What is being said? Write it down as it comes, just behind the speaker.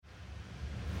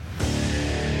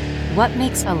What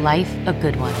makes a life a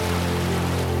good one?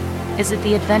 Is it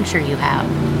the adventure you have?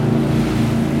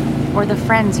 Or the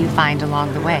friends you find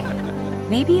along the way?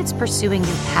 Maybe it's pursuing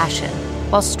your passion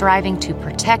while striving to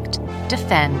protect,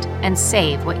 defend, and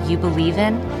save what you believe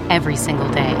in every single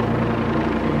day.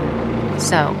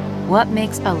 So, what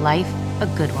makes a life a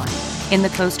good one? In the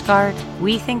Coast Guard,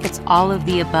 we think it's all of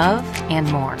the above and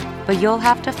more, but you'll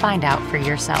have to find out for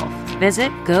yourself.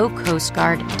 Visit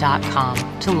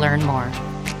gocoastguard.com to learn more.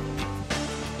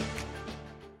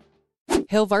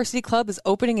 Hill Varsity Club is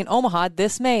opening in Omaha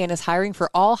this May and is hiring for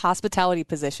all hospitality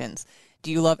positions. Do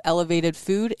you love elevated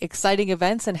food, exciting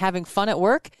events, and having fun at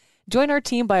work? Join our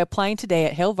team by applying today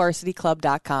at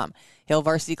hillvarsityclub.com. Hill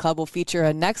Varsity Club will feature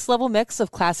a next-level mix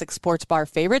of classic sports bar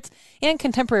favorites and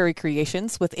contemporary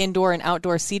creations with indoor and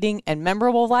outdoor seating and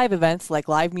memorable live events like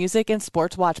live music and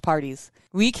sports watch parties.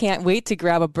 We can't wait to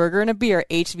grab a burger and a beer at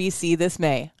HVC this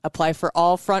May. Apply for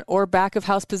all front or back of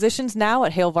house positions now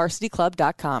at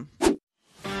hillvarsityclub.com.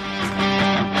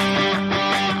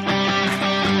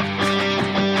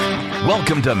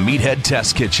 Welcome to Meathead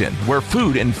Test Kitchen, where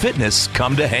food and fitness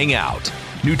come to hang out.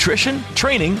 Nutrition,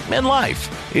 training, and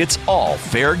life. It's all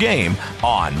fair game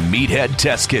on Meathead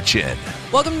Test Kitchen.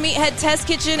 Welcome to Meathead Test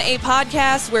Kitchen, a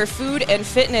podcast where food and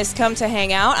fitness come to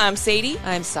hang out. I'm Sadie.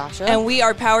 I'm Sasha. And we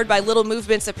are powered by Little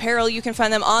Movements Apparel. You can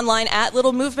find them online at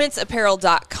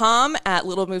littlemovementsapparel.com, at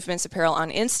Little Movements Apparel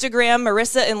on Instagram.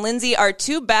 Marissa and Lindsay are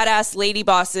two badass lady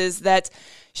bosses that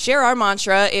share our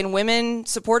mantra in women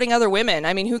supporting other women.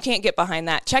 I mean, who can't get behind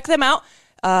that? Check them out.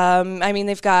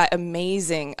 They've got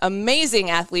amazing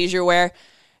athleisure wear,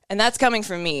 and that's coming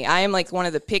from me. I am like one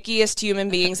of the pickiest human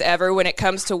beings ever when it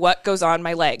comes to what goes on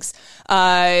my legs.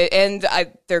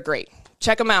 They're great.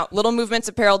 Check them out.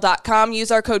 littlemovementsapparel.com.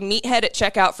 Use our code MEATHEAD at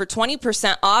checkout for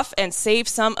 20% off and save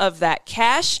some of that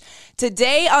cash.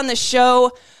 Today on the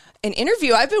show, an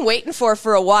interview I've been waiting for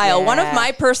a while. Yeah. One of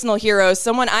my personal heroes,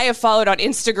 someone I have followed on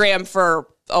Instagram for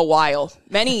a while,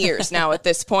 many years now at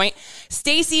this point.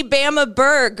 Stacey Bama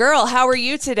Burr. Girl, how are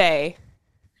you today?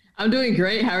 I'm doing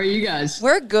great. How are you guys?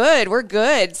 We're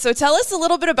good. So tell us a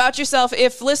little bit about yourself.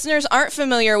 If listeners aren't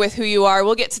familiar with who you are,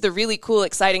 we'll get to the really cool,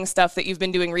 exciting stuff that you've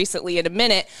been doing recently in a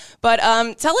minute. But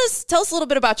tell us a little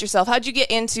bit about yourself. How'd you get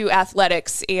into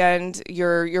athletics and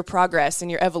your progress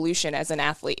and your evolution as an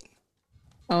athlete?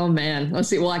 Oh, man. Let's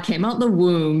see. Well, I came out the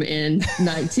womb in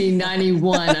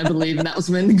 1991, I believe, and that was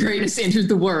when the greatest entered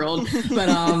the world. But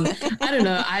I don't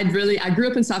know. I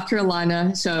grew up in South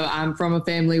Carolina, so I'm from a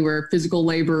family where physical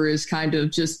labor is kind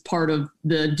of just part of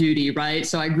the duty, right?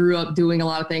 So I grew up doing a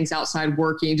lot of things outside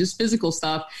working, just physical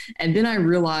stuff. And then I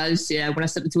realized, when I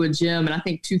stepped into a gym, and I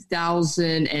think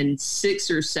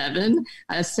 2006 or 7,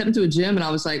 I stepped into a gym and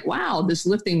I was like, wow, this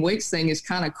lifting weights thing is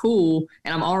kind of cool.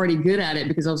 And I'm already good at it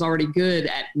because I was already good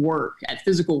at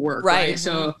physical work. Right.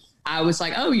 So I was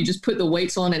like, oh, you just put the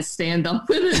weights on and stand up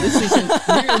with it. This isn't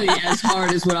nearly as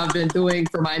hard as what I've been doing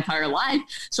for my entire life.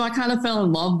 So I kind of fell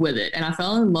in love with it. And I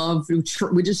fell in love with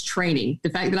just training. The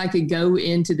fact that I could go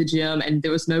into the gym and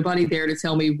there was nobody there to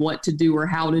tell me what to do or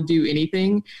how to do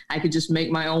anything. I could just make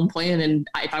my own plan. And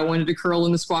if I wanted to curl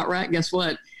in the squat rack, guess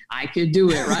what? I could do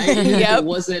it, right? Yep. It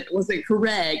wasn't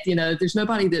correct. There's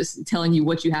nobody that's telling you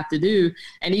what you have to do.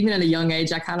 And even at a young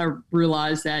age, I kind of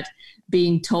realized that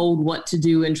being told what to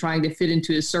do and trying to fit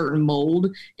into a certain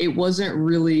mold, it wasn't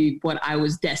really what I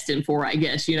was destined for, I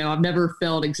guess. I've never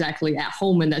felt exactly at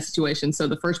home in that situation. So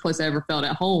the first place I ever felt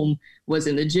at home was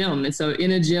in the gym. And so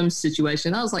in a gym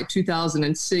situation, that was like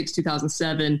 2006,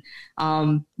 2007.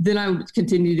 Then I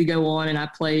continued to go on and I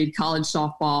played college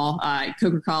softball at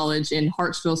Coker College in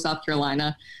Hartsville, South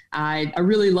Carolina. I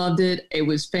really loved it. It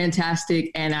was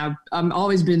fantastic. And I've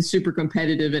always been super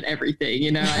competitive at everything.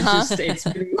 It's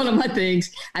been one of my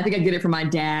things. I think I get it from my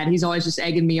dad. He's always just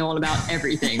egging me on about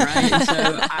everything. Right. And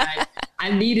so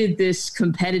I needed this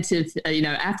competitive,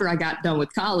 after I got done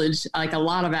with college, like a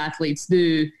lot of athletes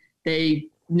do,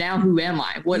 now who am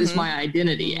I? What is my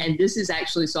identity? And this is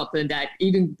actually something that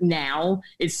even now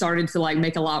it's started to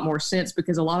make a lot more sense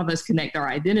because a lot of us connect our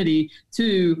identity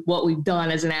to what we've done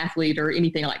as an athlete or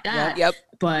anything like that. Yep.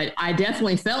 But I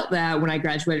definitely felt that when I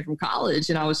graduated from college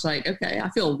and I was like, okay, I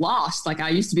feel lost. Like I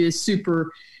used to be this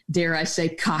super, dare I say,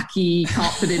 cocky,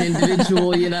 confident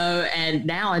individual, and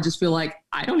now I just feel like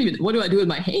what do I do with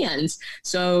my hands?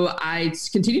 So I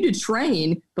continued to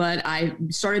train, but I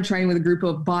started training with a group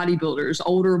of bodybuilders,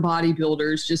 older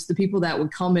bodybuilders, just the people that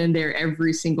would come in there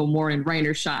every single morning, rain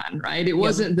or shine, right? It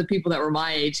wasn't the people that were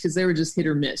my age because they were just hit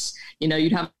or miss.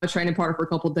 You'd have a training partner for a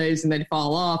couple of days and they'd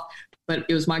fall off. but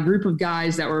it was my group of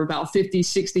guys that were about 50,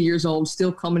 60 years old,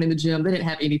 still coming in the gym. They didn't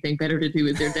have anything better to do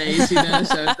with their days, so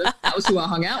that was who I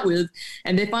hung out with.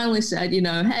 And they finally said,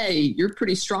 hey, you're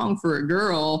pretty strong for a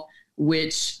girl,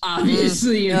 which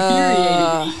obviously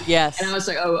infuriated me. Yes. And I was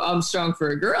like, oh, I'm strong for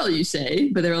a girl, you say?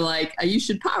 But they were like, you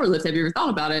should powerlift. Have you ever thought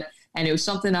about it? And it was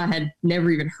something I had never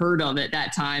even heard of at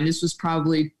that time. This was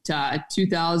probably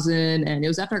 2000, and it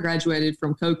was after I graduated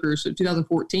from Coker, so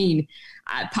 2014.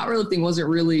 Powerlifting wasn't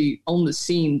really on the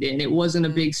scene then. It wasn't a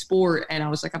big sport, and I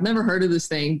was like, I've never heard of this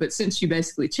thing, but since you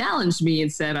basically challenged me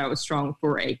and said I was strong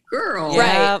for a girl,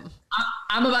 right?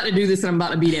 I'm about to do this, and I'm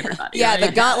about to beat everybody. Yeah, right?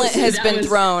 The gauntlet has been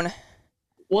thrown.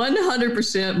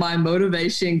 100% my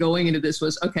motivation going into this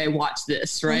was, okay, watch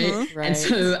this, right? Mm-hmm. Right? And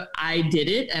so I did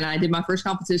it, and I did my first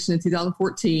competition in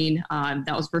 2014. That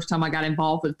was the first time I got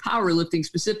involved with powerlifting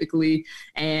specifically,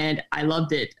 and I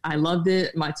loved it. I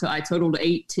totaled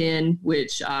 810,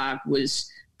 which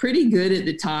was pretty good at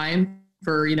the time.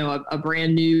 For, a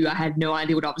brand new, I had no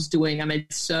idea what I was doing. I made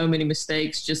so many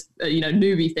mistakes, just,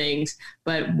 newbie things.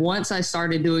 But once I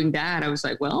started doing that, I was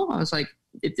like,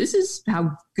 if this is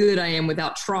how good I am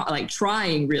without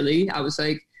trying really, I was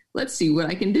like, let's see what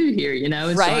I can do here,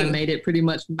 And right. So I made it pretty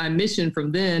much my mission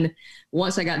from then.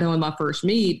 Once I got done with my first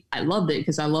meet, I loved it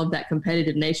because I loved that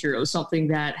competitive nature. It was something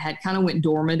that had kind of went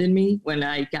dormant in me when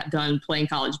I got done playing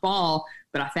college ball,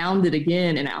 but I found it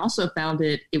again. And I also found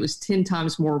it was 10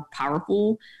 times more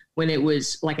powerful when it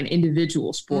was like an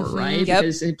individual sport, right? Yep.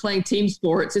 Because in playing team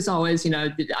sports, it's always,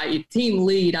 team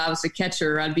lead, I was a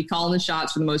catcher, I'd be calling the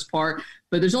shots for the most part,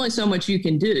 but there's only so much you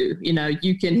can do.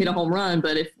 You can hit a home run,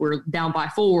 but if we're down by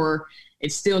 4,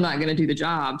 it's still not going to do the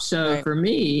job. So For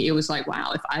me, it was like,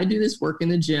 wow, if I do this work in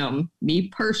the gym, me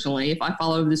personally, if I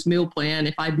follow this meal plan,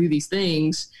 if I do these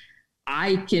things,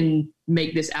 I can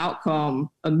make this outcome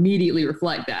immediately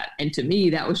reflect that. And to me,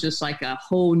 that was just like a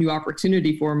whole new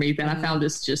opportunity for me that I found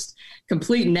this just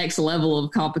complete next level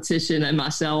of competition in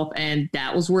myself. And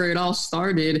that was where it all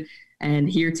started. And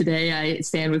here today, I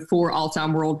stand with 4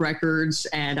 all-time world records.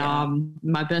 And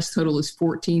my best total is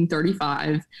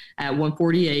 1435 at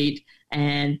 148.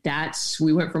 And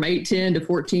we went from 810 to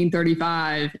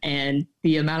 1435. And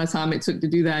the amount of time it took to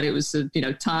do that, it was,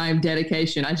 time,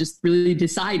 dedication. I just really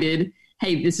decided,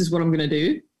 hey, this is what I'm going to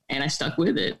do. And I stuck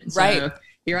with it. Right. So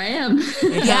here I am.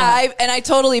 I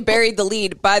totally buried the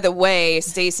lead. By the way,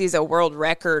 Stacy's a world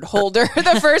record holder,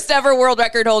 the first ever world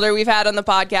record holder we've had on the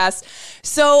podcast.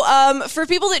 So for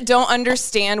people that don't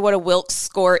understand what a Wilks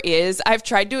score is, I've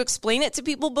tried to explain it to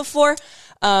people before.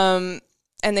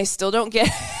 And they still don't get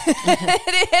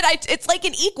it. It's like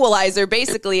an equalizer,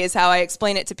 basically, is how I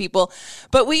explain it to people.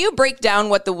 But will you break down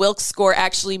what the Wilks score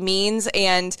actually means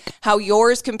and how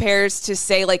yours compares to,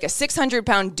 say, like a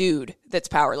 600-pound dude that's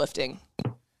powerlifting?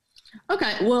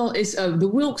 Okay, well, it's the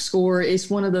Wilks score is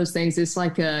one of those things. It's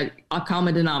like a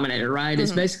common denominator, right?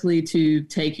 It's basically to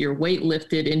take your weight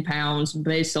lifted in pounds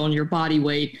based on your body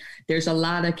weight. There's a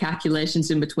lot of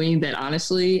calculations in between that,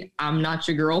 honestly, I'm not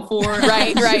your girl for.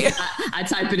 Right. I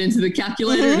type it into the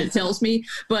calculator and it tells me,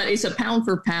 but it's a pound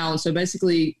for pound. So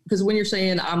basically, because when you're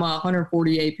saying I'm a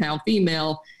 148-pound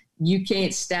female, you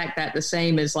can't stack that the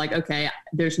same as like, okay,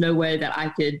 there's no way that I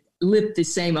could lift the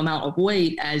same amount of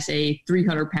weight as a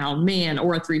 300-pound man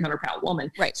or a 300-pound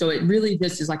woman. Right. So it really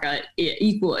just is like a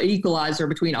equalizer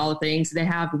between all the things. They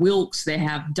have Wilks, they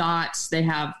have Dots, they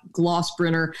have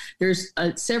Glossbrenner. There's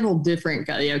several different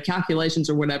calculations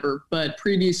or whatever. But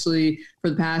previously, for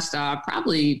the past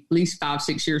probably at least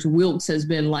 5-6 years, Wilks has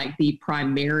been like the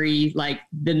primary, like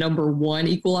the number one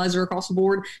equalizer across the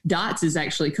board. Dots is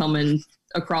actually coming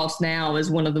across now as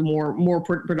one of the more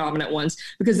predominant ones,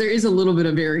 because there is a little bit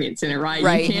of variance in it, right?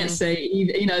 You can't say,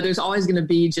 there's always going to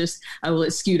be just,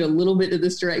 it's skewed a little bit to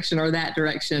this direction or that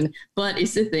direction, but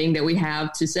it's the thing that we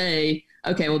have to say,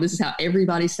 okay, well, this is how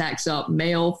everybody stacks up,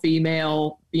 male,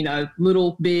 female,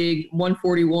 little, big,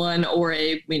 141 or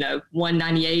a,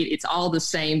 198. It's all the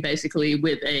same basically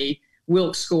with a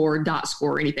Wilks score, Dot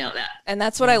score, anything like that. And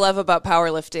that's what I love about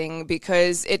powerlifting,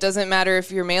 because it doesn't matter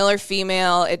if you're male or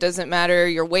female. It doesn't matter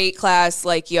your weight class.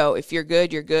 Like, if you're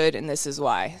good, you're good. And this is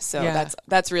why. So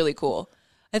that's really cool.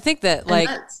 I think that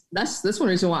that's one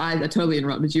reason why I totally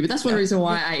interrupted you, but that's one reason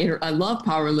why I love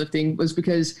powerlifting was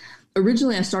because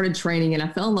originally I started training and I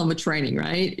fell in love with training,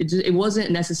 right? It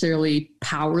wasn't necessarily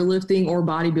powerlifting or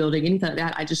bodybuilding, anything like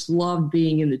that. I just loved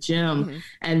being in the gym. Mm-hmm.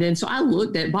 And then, so I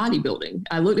looked at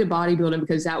bodybuilding.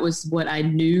 Because that was what I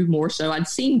knew more so. I'd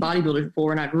seen bodybuilders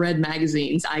before and I'd read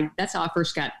magazines. That's how I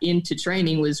first got into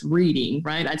training, was reading,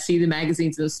 right? I'd see the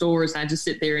magazines in the stores and I'd just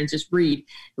sit there and just read,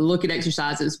 look at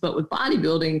exercises. But with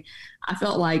bodybuilding, I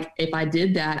felt like if I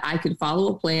did that, I could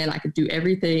follow a plan. I could do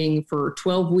everything for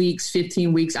 12 weeks,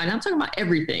 15 weeks. And I'm talking about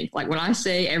everything. Like when I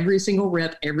say every single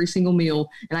rep, every single meal,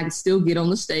 and I could still get on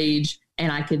the stage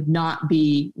and I could not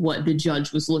be what the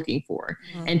judge was looking for.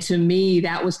 Mm-hmm. And to me,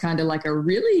 that was kind of like a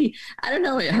really, I don't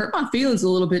know, it hurt my feelings a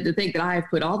little bit to think that I have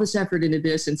put all this effort into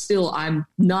this and still I'm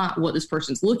not what this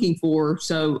person's looking for.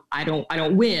 So I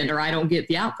don't win or I don't get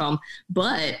the outcome.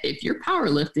 But if you're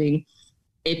powerlifting,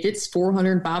 if it's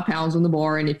 405 pounds on the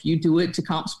bar and if you do it to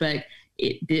comp spec,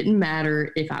 it didn't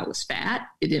matter if I was fat.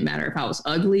 It didn't matter if I was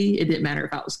ugly. It didn't matter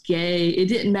if I was gay. It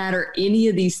didn't matter any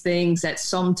of these things that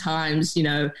sometimes,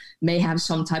 may have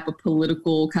some type of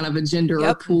political kind of agenda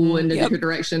or pull in a different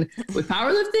direction. With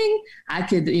powerlifting, I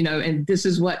could, and this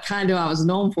is what kind of I was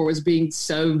known for, was being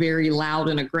so very loud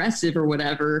and aggressive or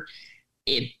whatever.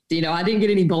 I didn't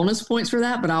get any bonus points for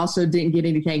that, but I also didn't get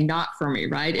anything knocked from me,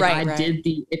 right? If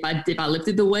I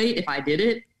lifted the weight, if I did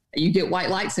it, you get white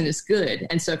lights and it's good.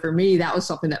 And so for me, that was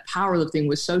something that powerlifting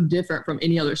was so different from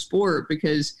any other sport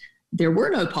because there were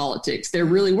no politics. There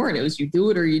really weren't. It was you do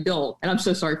it or you don't. And I'm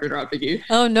so sorry for interrupting you.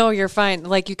 Oh, no, you're fine.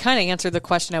 Like you kind of answered the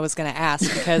question I was going to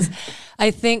ask because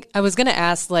I think I was going to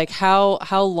ask like how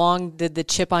long did the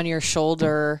chip on your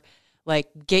shoulder like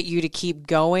get you to keep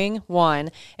going,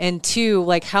 one, and two,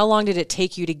 like how long did it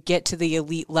take you to get to the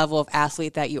elite level of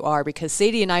athlete that you are? Because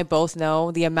Sadie and I both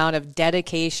know the amount of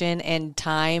dedication and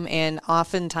time and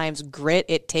oftentimes grit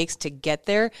it takes to get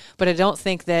there. But I don't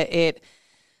think that it,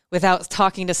 without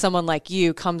talking to someone like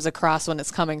you, comes across when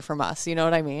it's coming from us. You know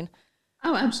what I mean?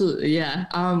 Oh, absolutely. Yeah.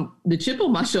 The chip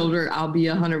on my shoulder, I'll be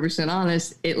 100%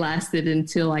 honest, it lasted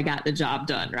until I got the job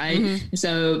done. Right. Mm-hmm.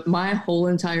 So my whole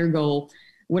entire goal,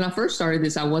 when I first started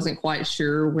this, I wasn't quite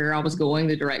sure where I was going,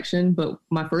 the direction, but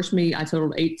my first meet, I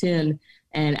totaled 810.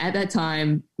 And at that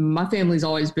time, my family's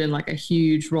always been like a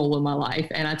huge role in my life.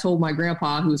 And I told my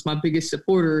grandpa, who was my biggest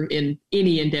supporter in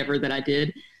any endeavor that I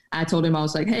did, I told him, I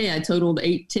was like, hey, I totaled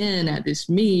 810 at this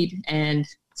meet. And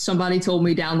somebody told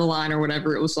me down the line or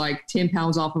whatever, it was like 10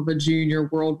 pounds off of a junior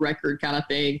world record kind of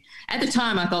thing. At the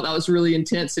time, I thought that was really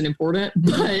intense and important,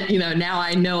 but, now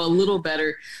I know a little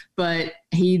better. But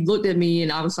he looked at me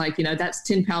and I was like, that's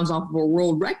 10 pounds off of a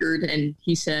world record. And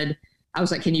he said, I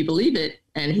was like, can you believe it?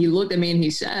 And he looked at me and he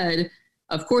said,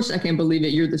 of course I can believe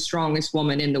it. You're the strongest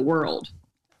woman in the world.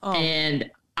 Oh.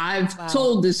 And I've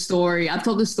told this story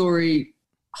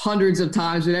hundreds of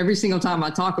times, but every single time I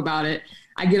talk about it,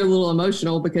 I get a little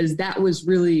emotional because that was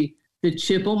really the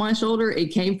chip on my shoulder. It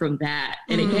came from that.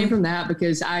 And it came from that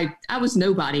because I was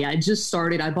nobody. I just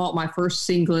started. I bought my first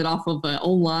singlet off of an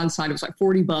online site. It was like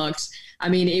 $40. I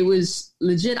mean, it was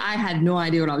legit. I had no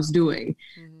idea what I was doing.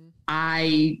 Mm-hmm.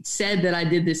 I said that I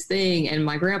did this thing and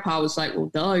my grandpa was like, well,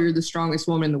 duh, you're the strongest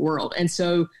woman in the world. And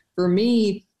so for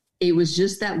me, it was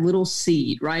just that little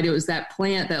seed, right? It was that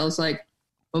plant that was like,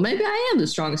 well, maybe I am the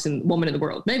strongest woman in the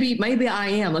world. Maybe I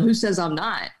am. Who says I'm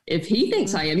not? If he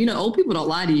thinks I am, old people don't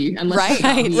lie to you. Unless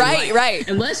right.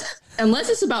 Unless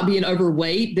it's about being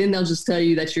overweight, then they'll just tell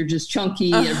you that you're just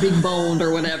chunky or big boned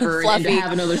or whatever, and to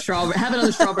have another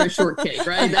strawberry shortcake,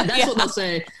 right? That's what they'll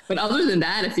say. But other than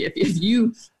that, if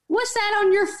you, what's that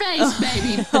on your face,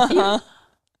 baby? Oh,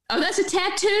 that's a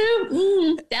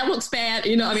tattoo? That looks bad.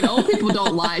 Old people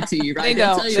don't lie to you, right?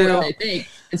 They'll tell you what they think.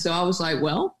 And so I was like,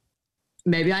 well,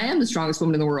 maybe I am the strongest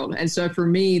woman in the world. And so for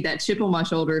me, that chip on my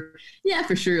shoulder, yeah,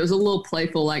 for sure. It was a little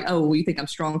playful, like, oh, well, you think I'm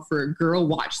strong for a girl?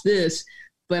 Watch this.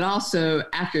 But also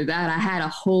after that, I had a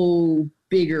whole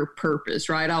bigger purpose,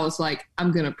 right? I was like,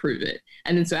 I'm going to prove it.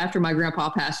 And then so after my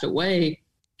grandpa passed away,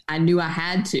 I knew I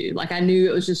had to. Like, I knew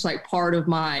it was just like part of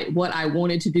what I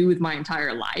wanted to do with my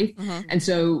entire life. Mm-hmm. And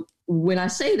so when I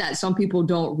say that, some people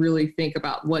don't really think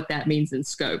about what that means in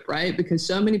scope, right? Because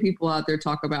so many people out there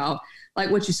talk about, like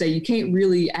what you say, you can't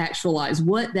really actualize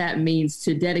what that means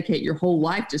to dedicate your whole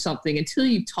life to something until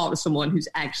you've talked to someone who's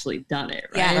actually done it,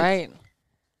 right? Yeah, right.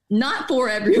 Not for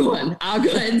everyone. I'll go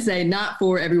ahead and say not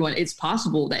for everyone. It's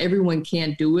possible that everyone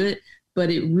can do it, but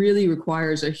it really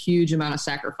requires a huge amount of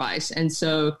sacrifice. And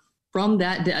so from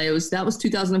that day, that was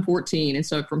 2014. And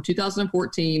so from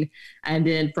 2014, and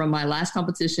then from my last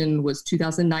competition was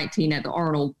 2019 at the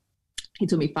Arnold, it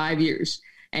took me 5 years.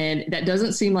 And that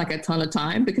doesn't seem like a ton of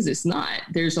time because it's not.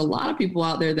 There's a lot of people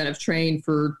out there that have trained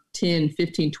for 10,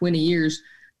 15, 20 years,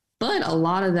 but a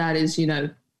lot of that is,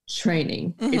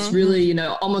 training. Mm-hmm. It's really,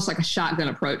 almost like a shotgun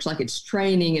approach. Like it's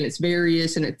training and it's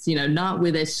various and it's, not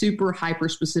with a super hyper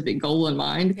specific goal in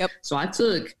mind. Yep. So I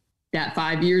took that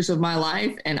 5 years of my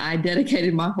life and I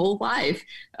dedicated my whole life.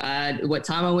 What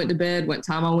time I went to bed, what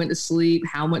time I went to sleep,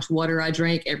 how much water I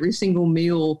drank, every single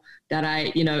meal that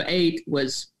I, ate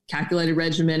was calculated,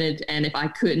 regimented. And if I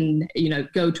couldn't,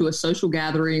 go to a social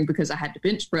gathering because I had to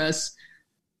bench press,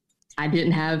 I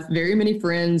didn't have very many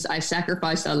friends. I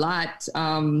sacrificed a lot.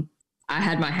 I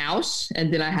had my house,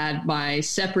 and then I had my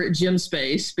separate gym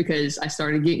space because I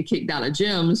started getting kicked out of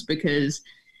gyms because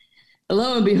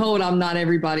lo and behold, I'm not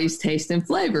everybody's taste and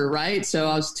flavor, right? So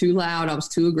I was too loud, I was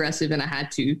too aggressive, and I had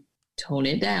to tone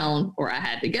it down or I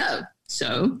had to go.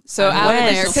 So out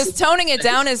of there, because toning it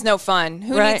down is no fun.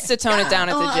 Who needs to tone it down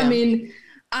at the gym?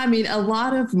 I mean, a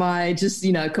lot of my just,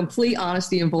 complete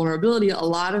honesty and vulnerability, a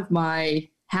lot of my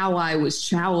how I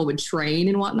would train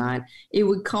and whatnot, it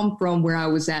would come from where I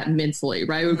was at mentally,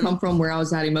 right? It would come from where I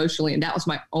was at emotionally. And that was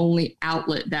my only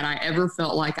outlet that I ever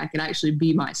felt like I could actually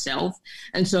be myself.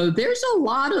 And so there's a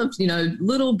lot of,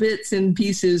 little bits and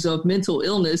pieces of mental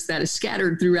illness that is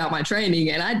scattered throughout my training.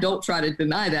 And I don't try to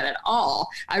deny that at all.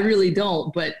 I really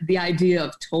don't. But the idea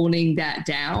of toning that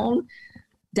down,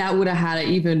 that would have had an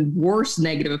even worse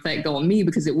negative effect on me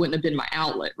because it wouldn't have been my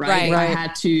outlet, right?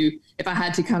 If I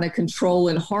had to kind of control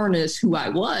and harness who I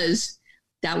was,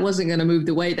 that wasn't going to move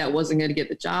the weight. That wasn't going to get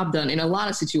the job done in a lot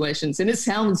of situations. And it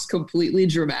sounds completely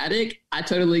dramatic. I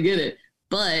totally get it.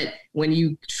 But when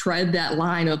you tread that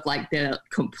line of like the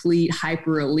complete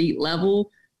hyper elite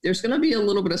level, there's going to be a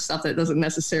little bit of stuff that doesn't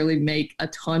necessarily make a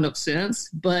ton of sense.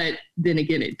 But then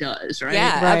again, it does, right?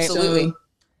 Yeah, absolutely.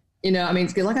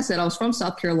 So, like I said, I was from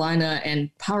South Carolina, and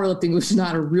powerlifting was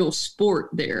not a real sport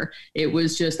there. It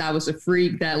was just, I was a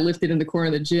freak that lifted in the corner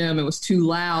of the gym and was too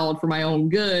loud for my own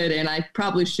good. And I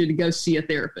probably should go see a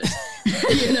therapist,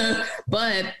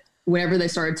 but whenever they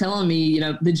started telling me,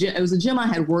 the gym, it was a gym I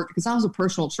had worked because I was a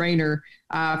personal trainer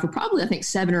for probably, I think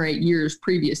 7 or 8 years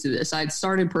previous to this. I'd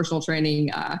started personal training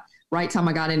right time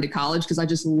I got into college because I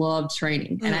just loved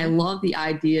training. And I love the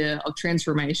idea of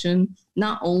transformation,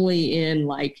 not only in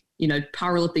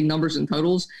powerlifting numbers and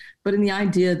totals, but in the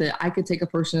idea that I could take a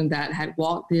person that had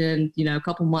walked in, a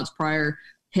couple months prior,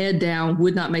 head down,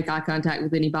 would not make eye contact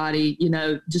with anybody,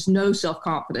 just no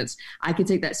self-confidence. I could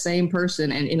take that same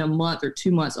person and in a month or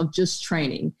 2 months of just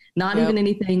training, not even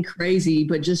anything crazy,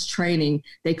 but just training.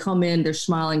 They come in, they're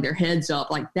smiling, their heads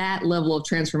up, like that level of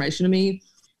transformation to me.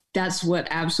 That's what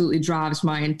absolutely drives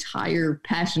my entire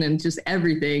passion and just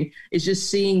everything is just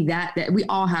seeing that we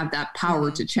all have that power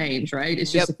to change, right?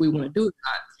 It's just if we want to do it or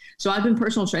not. So I've been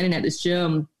personal training at this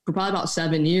gym for probably about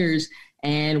 7 years.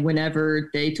 And whenever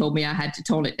they told me I had to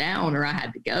tone it down or I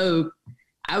had to go,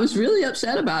 I was really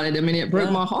upset about it. I mean, it broke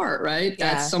my heart, right?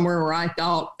 Yeah. That's somewhere where I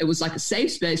thought it was like a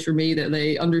safe space for me, that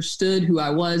they understood who I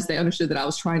was. They understood that I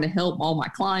was trying to help all my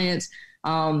clients.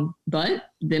 But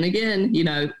then again,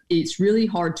 it's really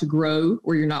hard to grow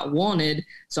where you're not wanted.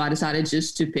 So I decided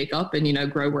just to pick up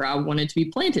and, grow where I wanted to be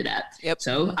planted at.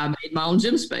 So I made my own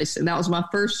gym space, and that was my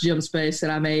first gym space that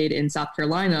I made in South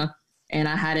Carolina. And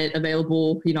I had it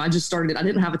available. I just started, I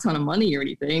didn't have a ton of money or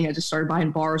anything. I just started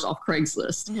buying bars off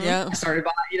Craigslist. I started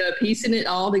buying, piecing it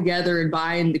all together and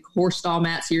buying the horse stall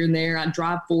mats here and there. I'd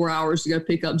drive 4 hours to go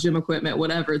pick up gym equipment,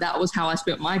 whatever. That was how I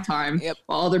spent my time.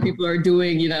 While other people are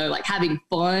doing, like having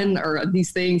fun or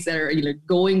these things that are,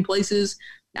 going places.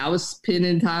 I was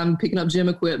spending time picking up gym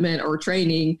equipment or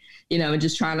training, and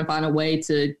just trying to find a way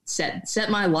to set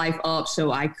my life up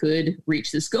so I could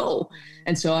reach this goal.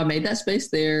 And so I made that space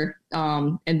there.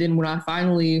 And then when I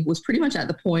finally was pretty much at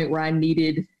the point where I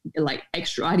needed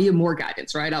I needed more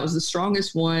guidance, right? I was the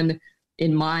strongest one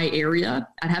in my area.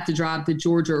 I'd have to drive to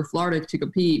Georgia or Florida to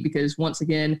compete because once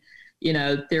again,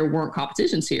 there weren't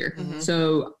competitions here.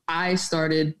 So I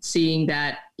started seeing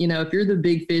that, if you're the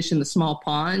big fish in the small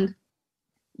pond,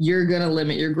 you're going to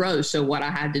limit your growth. So what I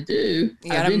had to do,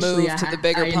 you got to move to the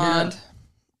bigger pond.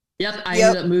 I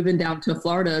ended up moving down to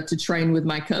Florida to train with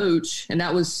my coach. And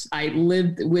that was, I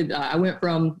went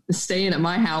from staying at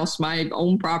my house, my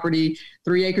own property,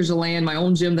 3 acres of land, my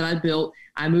own gym that I built.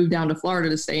 I moved down to Florida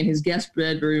to stay in his guest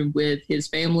bedroom with his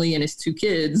family and his 2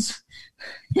 kids.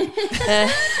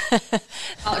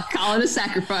 I'll call it a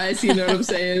sacrifice, you know what I'm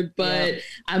saying? But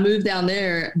I moved down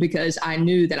there because I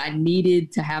knew that I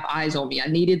needed to have eyes on me. I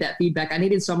needed that feedback. I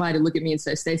needed somebody to look at me and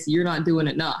say, Stacey, you're not doing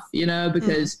enough,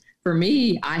 because for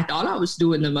me, I thought I was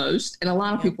doing the most. And a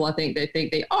lot of people, I think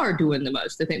they are doing the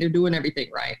most. They think they're doing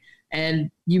everything right.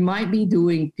 And you might be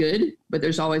doing good, but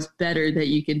there's always better that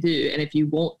you can do. And if you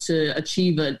want to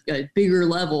achieve a bigger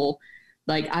level,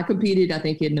 like I competed, I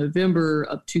think in November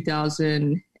of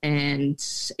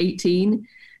 2018,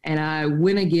 and I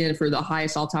went again for the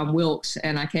highest all-time Wilks,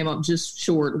 and I came up just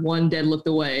short, 1 deadlift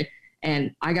away.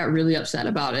 And I got really upset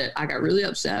about it. I got really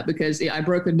upset because I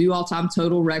broke a new all-time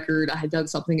total record. I had done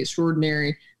something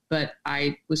extraordinary, but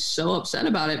I was so upset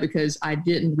about it because I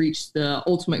didn't reach the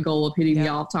ultimate goal of hitting the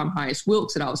all-time highest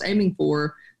Wilks that I was aiming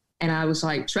for. And I was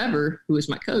like, Trevor, who is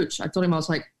my coach, I told him, I was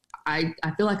like, I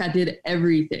feel like I did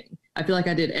everything. I feel like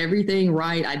I did everything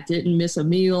right. I didn't miss a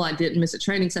meal. I didn't miss a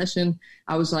training session.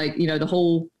 I was like, the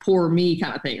whole poor me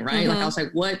kind of thing, right? Like I was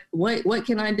like, what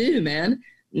can I do, man?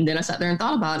 And then I sat there and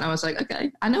thought about it, and I was like,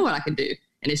 okay, I know what I can do.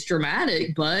 And it's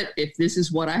dramatic, but if this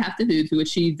is what I have to do to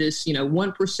achieve this,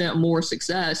 1% more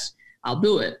success, I'll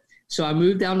do it. So I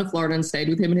moved down to Florida and stayed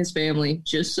with him and his family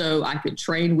just so I could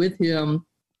train with him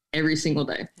every single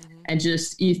day. And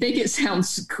just, you think it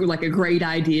sounds like a great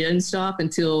idea and stuff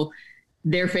until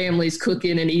their family's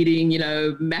cooking and eating,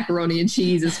 macaroni and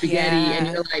cheese and spaghetti. And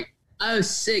you're like, oh,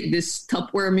 sick, this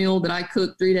Tupperware meal that I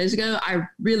cooked 3 days ago, I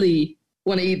really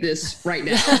want to eat this right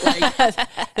now.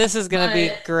 Like, this is going to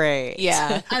be great.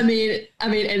 Yeah. I mean,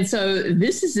 and so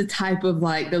this is the type of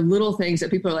like the little things that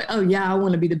people are like, oh yeah, I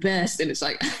want to be the best. And it's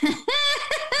like,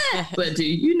 but do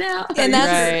you now? And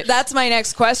that's my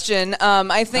next question.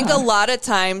 I think a lot of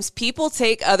times people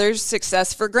take others'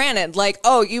 success for granted. Like,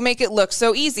 oh, you make it look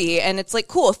so easy. And it's like,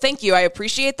 cool, thank you. I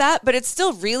appreciate that. But it's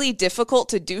still really difficult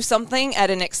to do something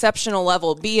at an exceptional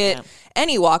level, be it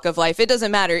any walk of life. It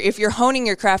doesn't matter. If you're honing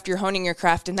your craft, you're honing your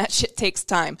craft, and that shit takes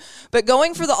time. But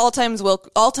going for the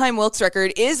all-time Wilks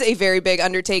record is a very big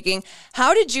undertaking.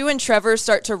 How did you and Trevor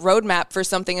start to roadmap for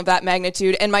something of that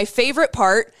magnitude? And my favorite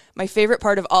part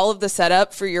of all of the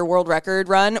setup for your world record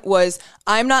run was,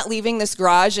 I'm not leaving this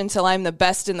garage until I'm the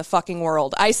best in the fucking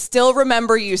world. I still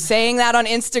remember you saying that on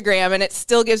Instagram, and it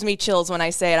still gives me chills when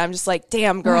I say it. I'm just like,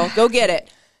 damn, girl, go get it.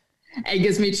 It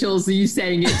gives me chills you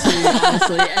saying it too,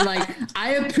 honestly. And like,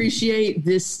 I appreciate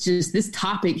this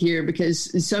topic here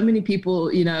because so many people,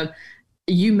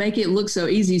 you make it look so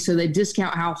easy, so they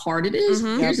discount how hard it is.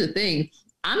 Here's the thing.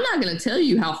 I'm not going to tell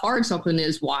you how hard something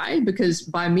is. Why? Because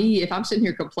by me, if I'm sitting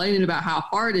here complaining about how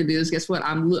hard it is, guess what?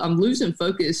 I'm losing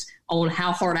focus on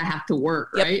how hard I have to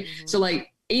work, right? So like,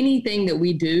 anything that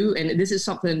we do, and this is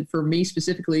something for me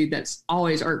specifically that's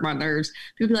always irked my nerves.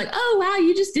 People be like, oh, wow,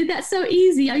 you just did that so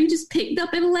easy. Oh, you just picked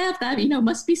up and left. That,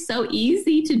 must be so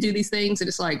easy to do these things. And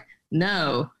it's like,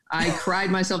 no, I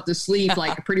cried myself to sleep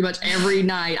like pretty much every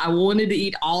night. I wanted to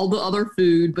eat all the other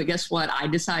food, but guess what? I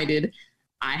decided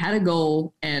I had a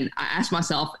goal, and I asked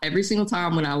myself every single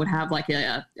time when I would have like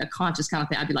a conscious kind of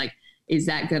thing, I'd be like, is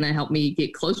that going to help me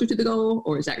get closer to the goal,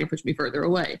 or is that going to push me further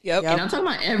away? And I'm talking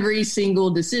about every single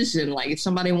decision. Like if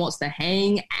somebody wants to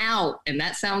hang out, and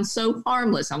that sounds so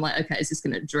harmless, I'm like, okay, is this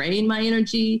going to drain my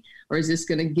energy, or is this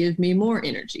going to give me more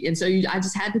energy? And so I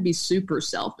just had to be super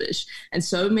selfish. And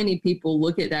so many people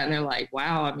look at that and they're like,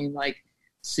 wow, I mean, like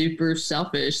super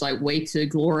selfish, like way to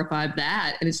glorify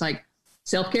that. And it's like,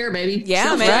 self-care, baby. Yeah,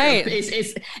 self-care.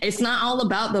 right. It's not all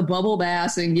about the bubble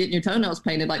baths and getting your toenails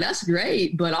painted. Like that's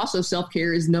great, but also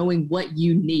self-care is knowing what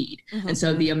you need. And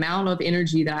so the amount of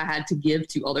energy that I had to give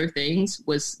to other things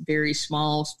was very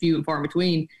small, few and far in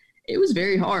between. It was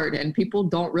very hard, and people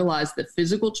don't realize that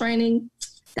physical training,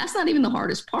 that's not even the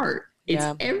hardest part. It's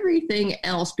everything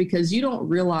else, because you don't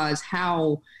realize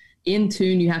how in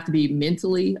tune you have to be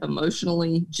mentally,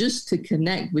 emotionally, just to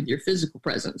connect with your physical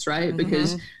presence, right?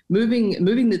 Because moving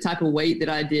the type of weight that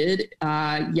I did,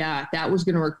 that was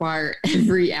going to require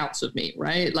every ounce of me,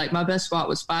 right? Like my best squat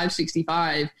was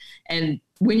 565, and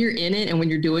when you're in it and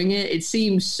when you're doing it, it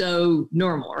seems so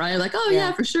normal, right? Like, oh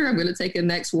yeah, for sure, I'm going to take a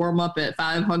next warm up at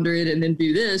 500 and then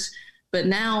do this. But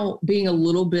now being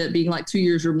like 2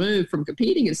 years removed from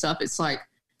competing and stuff, it's like,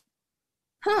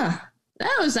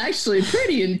 that was actually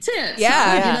pretty intense.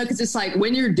 Because it's like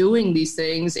when you're doing these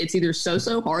things, it's either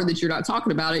so hard that you're not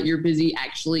talking about it, you're busy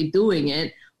actually doing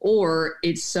it, or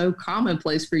it's so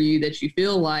commonplace for you that you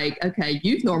feel like, okay,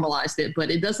 you've normalized it,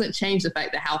 but it doesn't change the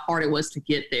fact that how hard it was to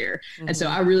get there. And so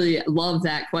I really love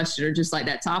that question, or just like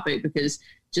that topic, because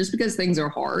just because things are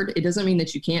hard, it doesn't mean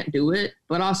that you can't do it,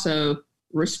 but also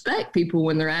respect people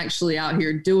when they're actually out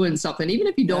here doing something, even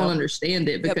if you don't understand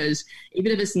it, because even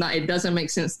if it doesn't make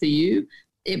sense to you,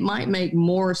 it might make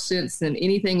more sense than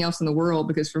anything else in the world.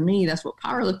 Because for me, that's what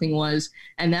powerlifting was.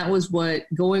 And that was what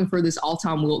going for this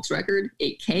all-time Wilks record,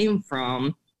 it came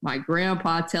from my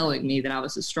grandpa telling me that I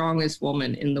was the strongest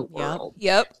woman in the world.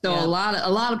 So a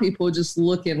lot of people just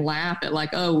look and laugh at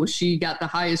like, oh, well, she got the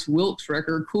highest Wilks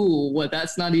record. Cool. Well,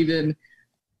 that's not even,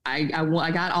 I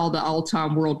got all the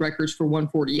all-time world records for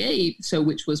 148,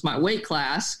 which was my weight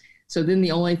class. So then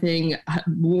the only thing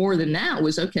more than that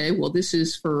was, okay, well, this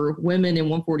is for women in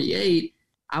 148.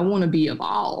 I want to be of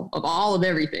all of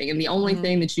everything. And the only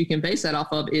thing that you can base that off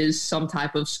of is some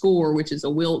type of score, which is a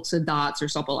Wilks, a DOTS, or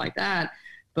something like that.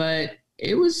 But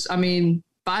it was, I mean,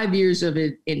 5 years of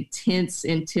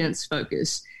intense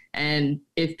focus. And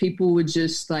if people would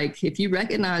just like, if you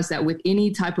recognize that with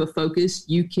any type of focus,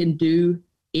 you can do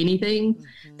anything,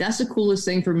 that's the coolest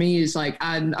thing for me is like,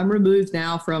 I'm removed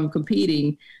now from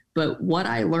competing. But what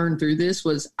I learned through this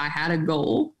was I had a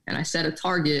goal and I set a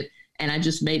target and I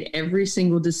just made every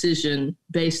single decision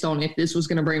based on if this was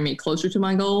going to bring me closer to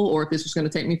my goal or if this was going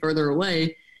to take me further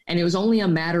away. And it was only a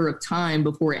matter of time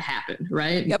before it happened,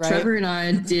 right? Yep. Trevor and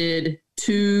I did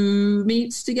 2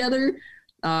 meets together.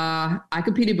 I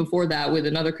competed before that with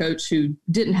another coach who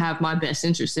didn't have my best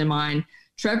interest in mind.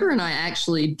 Trevor and I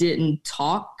actually didn't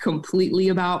talk completely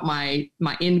about my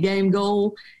end game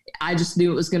goal. I just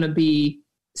knew it was going to be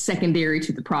secondary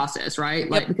to the process, right?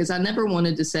 Like, because I never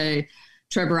wanted to say,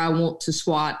 Trevor, I want to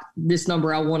squat this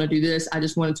number. I want to do this. I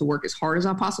just wanted to work as hard as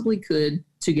I possibly could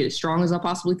to get as strong as I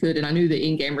possibly could. And I knew the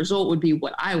in-game result would be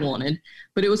what I wanted,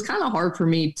 but it was kind of hard for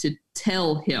me to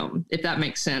tell him, if that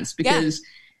makes sense, because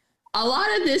a lot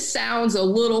of this sounds a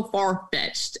little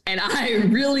far-fetched, and I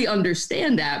really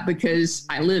understand that because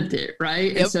I lived it,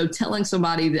 right? And so telling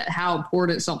somebody that how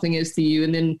important something is to you,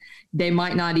 and then they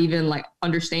might not even like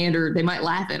understand, or they might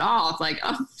laugh it off, like,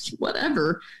 oh,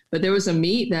 whatever. But there was a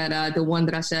meet that the one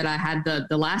that I said I had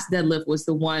the last deadlift was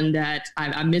the one that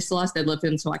I missed the last deadlift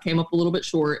in, so I came up a little bit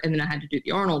short, and then I had to do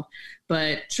the Arnold.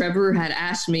 But Trevor had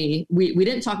asked me, we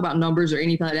didn't talk about numbers or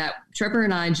anything like that. Trevor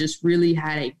and I just really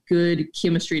had a good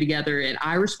chemistry together, and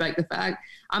I respect the fact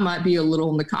I might be a little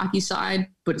on the cocky side,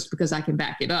 but it's because I can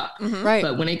back it up. Right.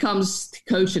 But when it comes to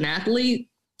coach and athlete,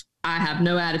 I have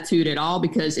no attitude at all,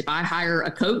 because if I hire a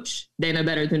coach, they know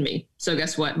better than me. So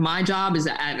guess what? My job is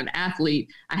that as an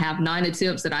athlete, I have 9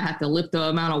 attempts that I have to lift the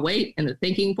amount of weight, and the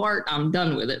thinking part, I'm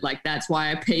done with it. Like, that's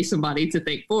why I pay somebody to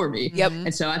think for me. Yep.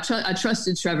 And so I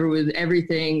trusted Trevor with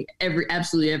everything,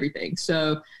 absolutely everything.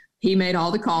 So he made all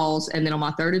the calls. And then on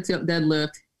my 3rd attempt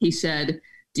deadlift, he said,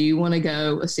 do you want to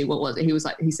go? Let's see, what was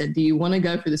it? He said, do you want to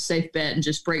go for the safe bet and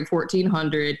just break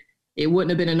 1400? It wouldn't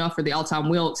have been enough for the all-time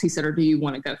Wilks. He said, or do you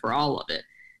want to go for all of it?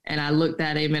 And I looked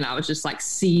at him and I was just like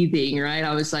seething, right?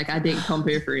 I was like, I didn't come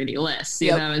here for any less,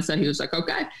 you know? And so he was like,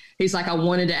 okay. He's like, I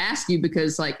wanted to ask you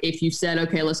because like, if you said,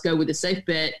 okay, let's go with the safe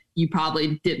bet, you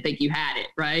probably didn't think you had it,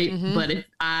 right? But if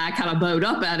I kind of bowed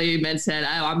up at him and said,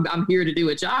 oh, I'm here to do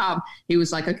a job, he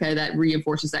was like, okay, that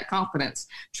reinforces that confidence.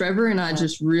 Trevor and I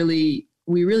just really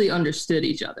understood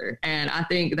each other. And I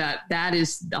think that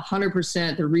is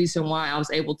 100% the reason why I was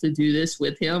able to do this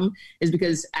with him, is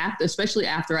because especially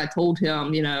after I told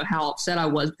him, you know, how upset I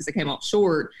was because I came up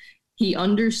short, he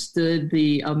understood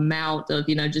the amount of,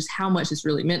 you know, just how much this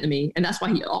really meant to me. And that's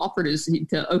why he offered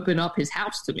to open up his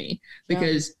house to me,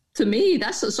 because to me,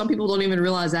 that's some people don't even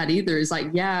realize that either. It's like,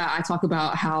 yeah, I talk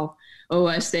about how,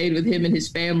 I stayed with him and his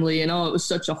family and it was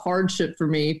such a hardship for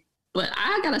me. But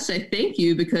I got to say thank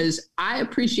you, because I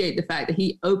appreciate the fact that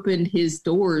he opened his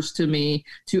doors to me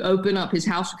to open up his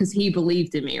house, because he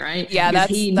believed in me, right? Yeah,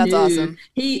 that's awesome.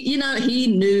 He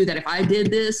knew that if I did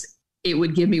this, it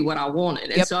would give me what I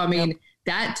wanted. And so, I mean,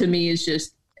 that to me is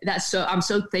just, I'm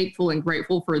so thankful and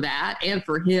grateful for that, and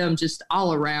for him just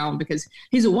all around, because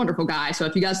he's a wonderful guy. So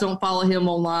if you guys don't follow him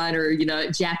online, or, you know,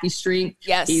 Jackie Strength,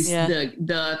 he's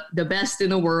the best in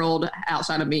the world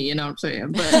outside of me, you know what I'm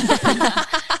saying? But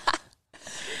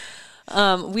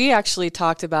we actually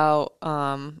talked about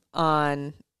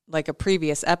on like a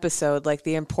previous episode, like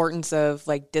the importance of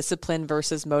like discipline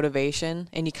versus motivation.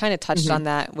 And you kind of touched on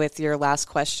that with your last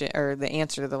question, or the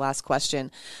answer to the last question.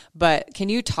 But can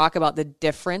you talk about the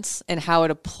difference and how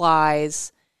it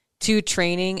applies to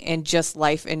training and just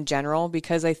life in general?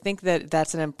 Because I think that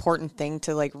that's an important thing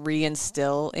to like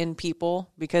reinstill in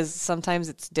people, because sometimes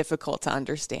it's difficult to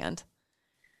understand.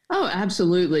 Oh,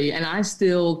 absolutely. And I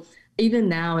still, even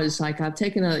now, is like I've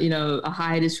taken a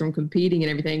hiatus from competing and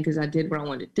everything, because I did what I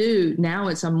wanted to do. Now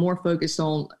I'm more focused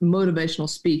on motivational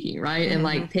speaking, right? And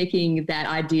like taking that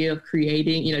idea of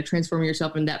creating, you know, transforming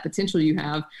yourself in that potential you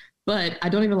have. But I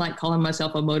don't even like calling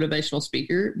myself a motivational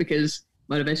speaker, because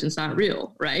motivation's not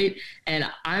real, right? And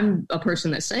I'm a person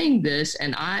that's saying this,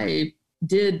 and I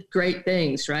did great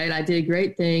things, right? I did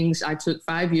great things. I took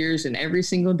 5 years, and every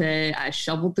single day I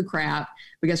shoveled the crap.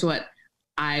 But guess what?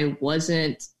 I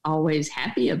wasn't always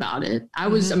happy about it. I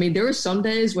mean, there were some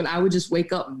days when I would just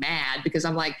wake up mad, because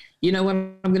I'm like, you know what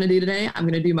I'm going to do today? I'm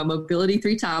going to do my mobility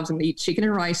 3 times. I'm going to eat chicken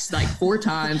and rice like 4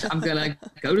 times. I'm going to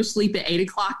go to sleep at 8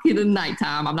 o'clock in the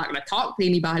nighttime. I'm not going to talk to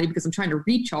anybody because I'm trying to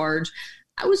recharge.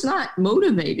 I was not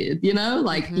motivated,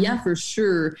 like, yeah, for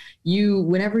sure.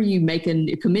 Whenever you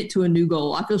commit to a new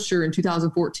goal, I feel sure in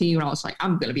 2014, when I was like,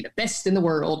 I'm going to be the best in the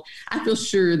world, I feel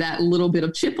sure that little bit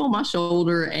of chip on my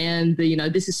shoulder and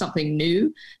this is something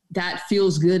new, that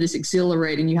feels good. It's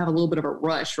exhilarating. You have a little bit of a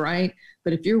rush, right?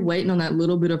 But if you're waiting on that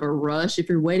little bit of a rush, if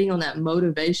you're waiting on that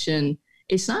motivation,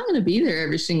 it's not going to be there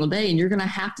every single day, and you're going to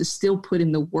have to still put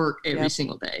in the work every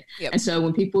single day. Yep. And so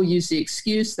when people use the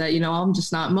excuse that, I'm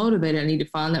just not motivated, I need to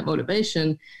find that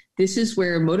motivation, this is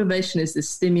where motivation is the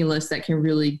stimulus that can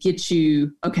really get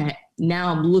you, okay,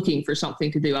 now I'm looking for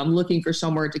something to do. I'm looking for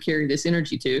somewhere to carry this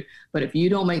energy to. But if you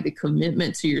don't make the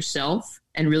commitment to yourself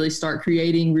and really start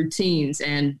creating routines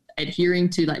and adhering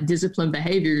to like disciplined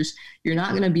behaviors, you're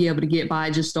not going to be able to get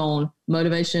by just on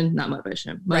motivation, not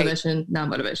motivation, not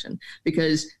motivation,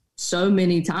 because so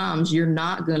many times you're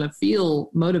not going to feel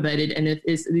motivated. And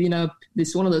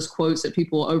it's one of those quotes that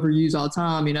people overuse all the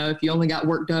time. If you only got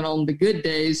work done on the good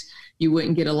days, you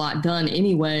wouldn't get a lot done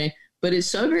anyway. But it's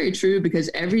so very true, because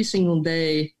every single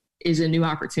day is a new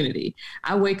opportunity.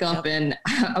 I wake up and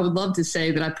I would love to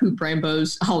say that I poop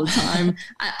rainbows all the time.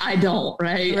 I don't,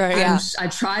 right? I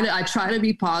try to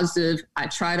be positive. I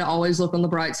try to always look on the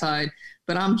bright side,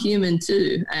 but I'm human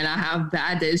too. And I have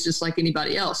bad days just like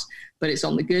anybody else, but it's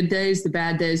on the good days, the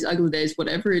bad days, ugly days,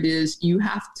 whatever it is, you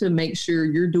have to make sure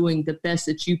you're doing the best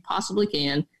that you possibly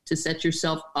can to set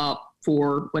yourself up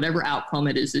for whatever outcome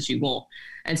it is that you want.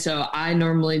 And so I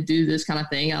normally do this kind of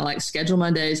thing. I like schedule my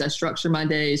days, I structure my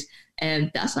days, and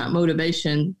that's not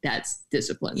motivation, that's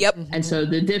discipline. Yep. And so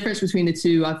the difference between the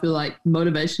two, I feel like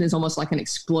motivation is almost like an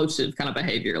explosive kind of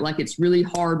behavior. Like it's really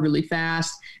hard, really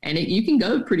fast, and you can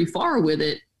go pretty far with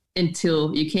it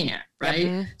until you can't, right?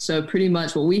 Yep. So pretty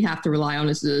much what we have to rely on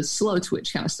is the slow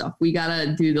twitch kind of stuff. We got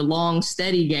to do the long,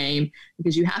 steady game,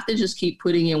 because you have to just keep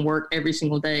putting in work every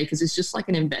single day, because it's just like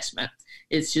an investment.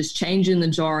 It's just changing the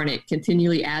jar, and it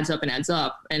continually adds up and adds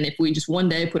up. And if we just one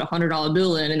day put $100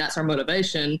 bill in and that's our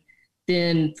motivation,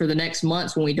 then for the next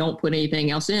months when we don't put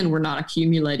anything else in, we're not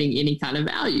accumulating any kind of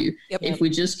value. Yep. If we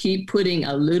just keep putting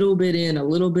a little bit in,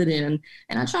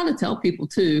 and I try to tell people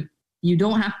too, you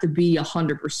don't have to be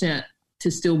 100%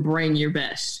 to still bring your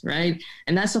best, right?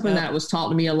 And that's something that was taught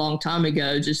to me a long time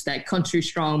ago, just that country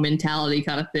strong mentality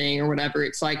kind of thing or whatever.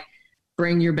 It's like,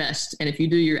 bring your best. And if you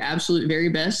do your absolute very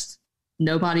best,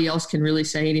 nobody else can really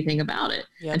say anything about it.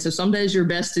 Yep. And so some days your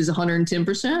best is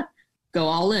 110%, go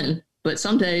all in. But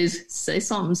some days, say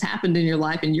something's happened in your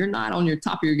life and you're not on your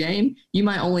top of your game, you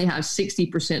might only have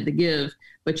 60% to give,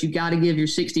 but you got to give your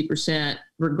 60%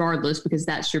 regardless, because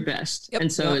that's your best. Yep.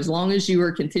 And so as long as you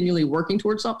are continually working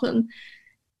towards something,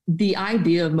 the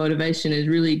idea of motivation is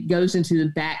really goes into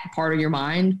the back part of your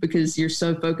mind, because you're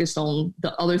so focused on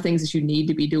the other things that you need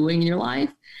to be doing in your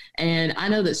life. And I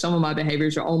know that some of my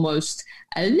behaviors are almost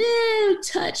a little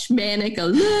touch manic, a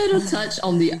little touch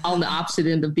on the opposite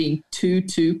end of being too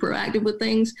proactive with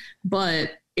things,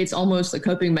 but it's almost a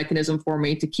coping mechanism for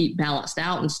me to keep balanced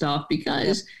out and stuff,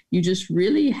 because you just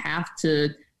really have to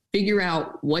figure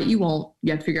out what you want.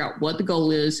 You have to figure out what the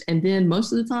goal is. And then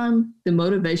most of the time, the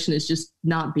motivation is just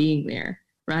not being there,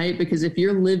 right? Because if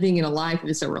you're living in a life, if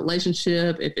it's a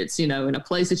relationship, if it's, in a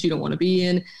place that you don't want to be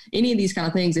in, any of these kind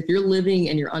of things, if you're living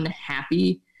and you're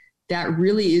unhappy, that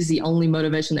really is the only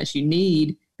motivation that you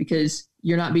need, because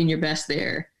you're not being your best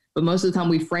there. But most of the time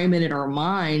we frame it in our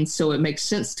minds so it makes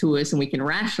sense to us and we can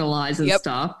rationalize and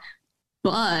stuff.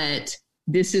 But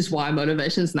this is why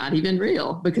motivation is not even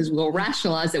real, because we'll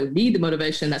rationalize that we need the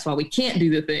motivation. That's why we can't do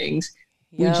the things.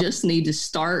 Yep. We just need to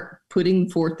start putting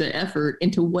forth the effort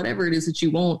into whatever it is that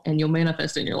you want, and you'll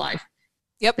manifest it in your life.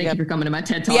 Yep. Thank you for coming to my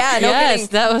TED Talk. Yeah, yes,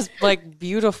 that was like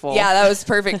beautiful. Yeah, that was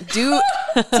perfect.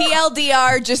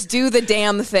 TLDR, just do the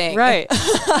damn thing. Right.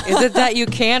 Is it that you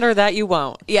can or that you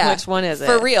won't? Yeah. Which one is it?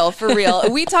 For real.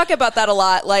 We talk about that a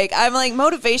lot. Like, I'm like,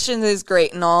 motivation is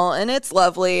great and all, and it's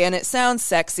lovely, and it sounds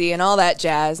sexy and all that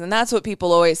jazz. And that's what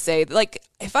people always say. Like,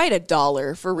 if I had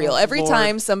 $1 for real, every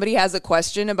time somebody has a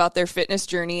question about their fitness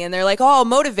journey and they're like, oh,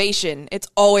 motivation, it's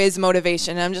always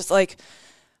motivation. And I'm just like,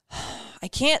 I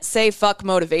can't say fuck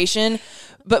motivation,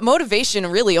 but motivation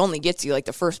really only gets you like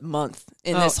the first month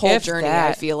in this whole journey,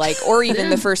 I feel like, or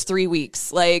even the first 3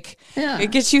 weeks. Like,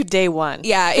 it gets you day one.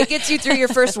 Yeah, it gets you through your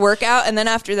first workout. And then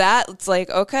after that, it's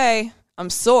like, okay, I'm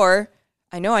sore.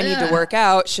 I know I need to work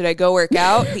out. Should I go work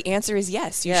out? The answer is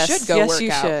yes. You should go work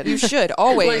out. You should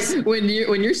always. Like when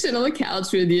you're sitting on the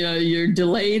couch with your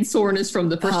delayed soreness from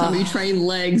the first time you train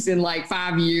legs in like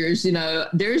 5 years,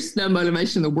 there's no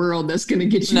motivation in the world that's going to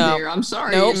get you there. I'm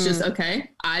sorry. Nope. It's just,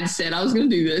 okay, I said I was going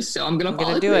to do this, so I'm going to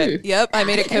follow through. Yep, I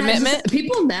made a commitment.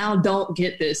 People now don't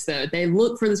get this though. They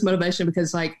look for this motivation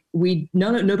because like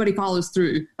nobody follows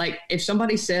through. Like if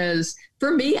somebody says,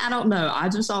 for me, I don't know. I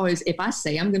just always, if I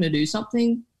say I'm going to do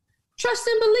something, trust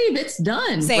and believe it's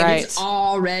done. Same. Right. It's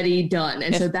already done.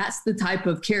 And so that's the type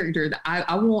of character that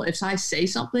I want. If I say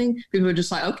something, people are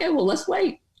just like, okay, well, let's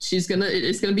wait. It's going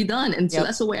to be done. And so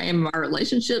that's the way I am in my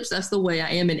relationships. That's the way I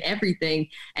am in everything.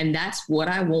 And that's what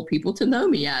I want people to know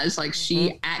me as. Like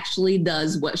she actually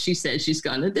does what she says she's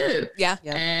going to do. Yeah.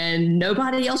 And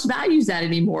nobody else values that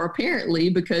anymore, apparently,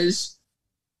 because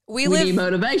we need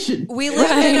motivation. We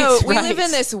live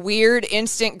in this weird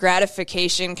instant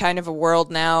gratification kind of a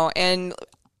world now. And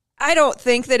I don't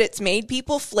think that it's made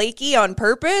people flaky on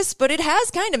purpose, but it has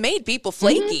kind of made people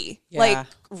flaky. Yeah. Like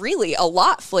really a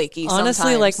lot flaky.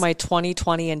 Honestly, sometimes. like my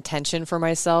 2020 intention for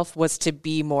myself was to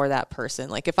be more that person.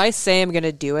 Like if I say I'm going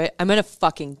to do it, I'm going to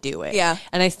fucking do it. Yeah.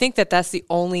 And I think that that's the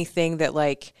only thing that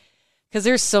like, because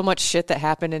there's so much shit that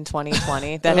happened in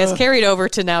 2020 that has carried over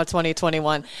to now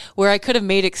 2021 where I could have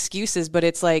made excuses, but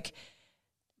it's like,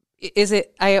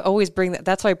 I always bring that.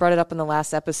 That's why I brought it up in the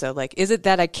last episode. Like, is it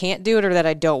that I can't do it or that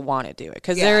I don't want to do it?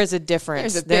 Because there is a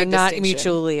difference. They're not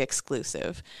mutually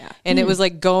exclusive. Yeah. And it was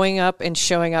like going up and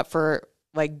showing up for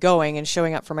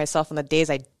myself on the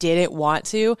days I didn't want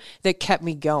to that kept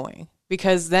me going.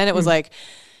 Because then it was like,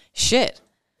 shit,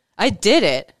 I did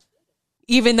it.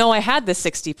 Even though I had the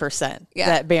 60%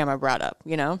 that Bama brought up,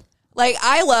 you know? Like,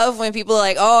 I love when people are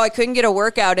like, oh, I couldn't get a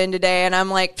workout in today. And I'm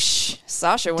like, psh,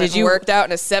 Sasha went and worked out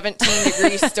in a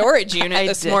 17-degree storage unit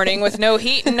this morning with no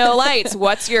heat and no lights.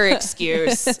 What's your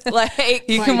excuse? Like,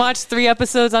 you can watch 3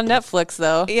 episodes on Netflix,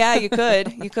 though. Yeah, you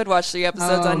could. You could watch 3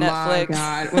 episodes on Netflix. Oh,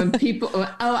 my God. When people,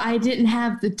 I didn't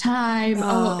have the time.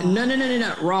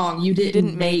 No. Wrong. You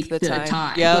didn't make the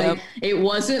time. Yep. Like, it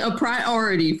wasn't a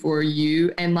priority for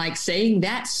you. And, like, saying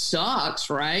that sucks,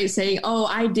 right? Saying, oh,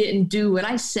 I didn't do what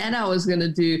I said I was going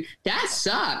to do. That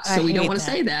sucks. So we don't want to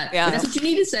say that. Yeah. But that's what you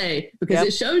need to say because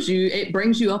it shows you, it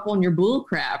brings you up on your bull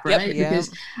crap, right?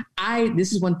 Because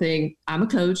this is one thing. I'm a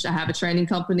coach. I have a training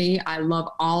company. I love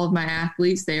all of my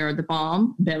athletes. They are the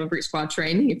bomb. Bama Brick Squad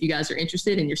Training. If you guys are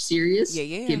interested and you're serious,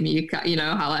 give me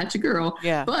holla at your girl.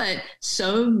 Yeah. But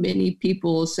so many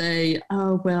people say,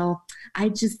 oh, well, I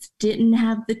just didn't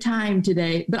have the time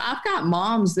today. But I've got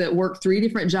moms that work 3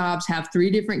 different jobs, have 3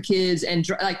 different kids, and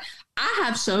I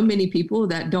have so many people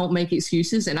that don't make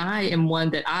excuses, and I am one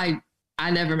that I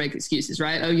never make excuses,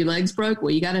 right? Oh, your leg's broke?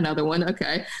 Well, you got another one.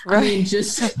 Okay. Right. I mean,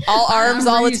 just all arms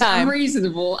all the time. I'm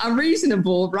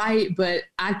reasonable, right? But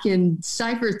I can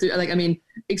cipher through,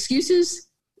 excuses,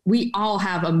 we all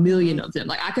have a million of them.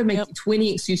 Like I could make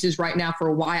 20 excuses right now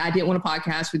for why I didn't want to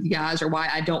podcast with you guys or why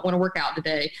I don't want to work out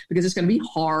today, because it's going to be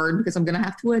hard, because I'm going to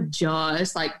have to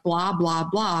adjust, like blah, blah,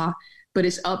 blah. But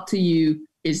it's up to you.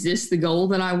 Is this the goal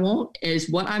that I want?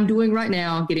 Is what I'm doing right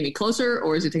now getting me closer,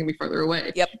 or is it taking me further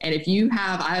away? Yep. And if you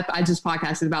have, I just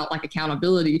podcasted about like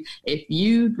accountability. If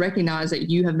you recognize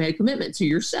that you have made a commitment to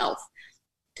yourself,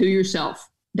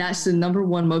 that's the number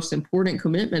one most important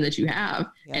commitment that you have.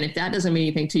 Yep. And if that doesn't mean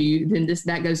anything to you, then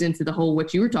that goes into the whole,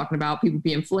 what you were talking about, people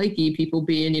being flaky, people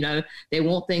being, they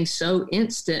want things so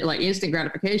instant, like instant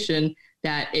gratification,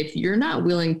 that if you're not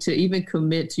willing to even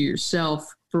commit to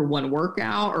yourself for one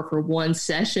workout or for one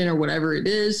session or whatever it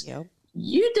is,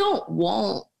 you don't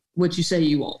want what you say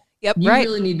you want. Yep, you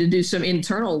really need to do some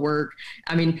internal work.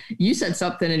 I mean, you said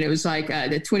something and it was like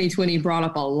the 2020 brought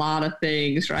up a lot of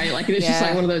things, right? Like it's just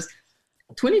like one of those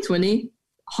 2020,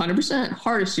 100%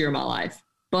 hardest year of my life.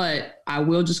 But I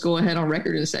will just go ahead on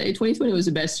record and say 2020 was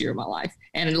the best year of my life.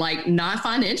 And like not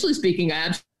financially speaking,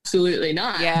 absolutely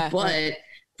not. Yeah. But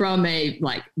from a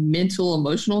like mental,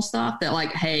 emotional stuff that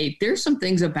like, hey, there's some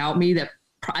things about me that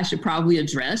I should probably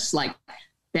address, like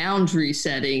boundary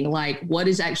setting, like what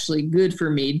is actually good for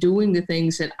me, doing the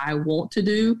things that I want to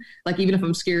do, like even if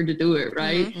I'm scared to do it,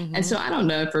 right? Mm-hmm. And so I don't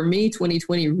know, for me,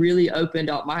 2020 really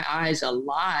opened up my eyes a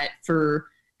lot for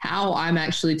how I'm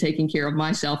actually taking care of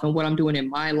myself and what I'm doing in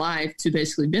my life to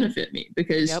basically benefit me,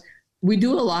 because we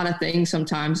do a lot of things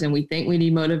sometimes and we think we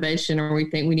need motivation or we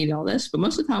think we need all this, but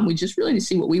most of the time we just really need to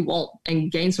see what we want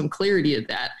and gain some clarity of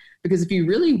that. Because if you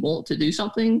really want to do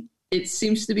something, it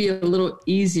seems to be a little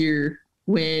easier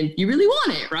when you really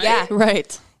want it, right? Yeah,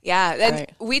 right. Yeah, and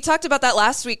we talked about that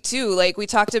last week too. Like we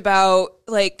talked about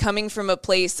like coming from a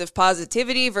place of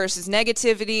positivity versus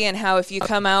negativity, and how if you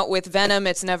come out with venom,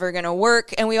 it's never going to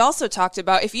work. And we also talked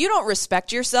about if you don't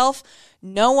respect yourself,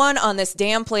 no one on this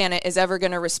damn planet is ever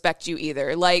going to respect you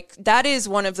either. Like that is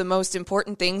one of the most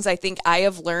important things I think I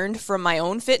have learned from my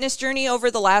own fitness journey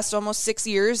over the last almost 6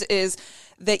 years is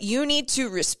that you need to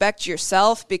respect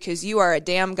yourself because you are a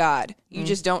damn god. You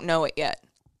just don't know it yet.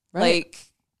 Right. Like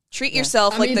treat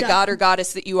yourself like the god or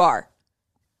goddess that you are.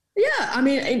 Yeah, I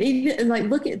mean, and even, like,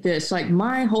 look at this. Like,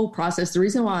 my whole process, the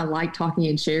reason why I like talking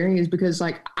and sharing is because,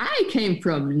 like, I came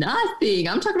from nothing.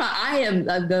 I'm talking about I am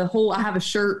I have a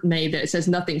shirt made that says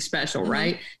nothing special,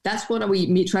 right? That's what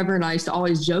Trevor and I used to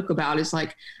always joke about is,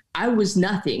 like, I was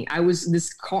nothing. I was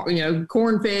this,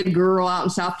 corn-fed girl out in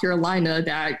South Carolina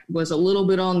that was a little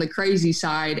bit on the crazy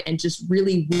side and just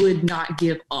really would not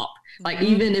give up. Like,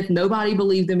 even if nobody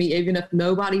believed in me, even if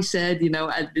nobody said,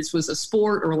 this was a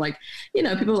sport, or like,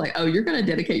 people are like, oh, you're going to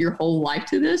dedicate your whole life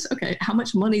to this? Okay, how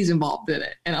much money is involved in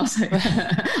it? And I was like,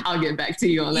 I'll get back to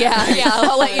you on that. Yeah,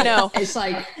 I'll let you know. It's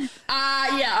like,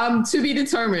 to be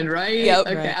determined, right? Yep.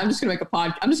 Okay, right. I'm just going to make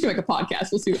a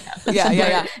podcast. We'll see what happens.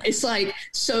 Yeah. It's like,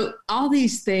 so all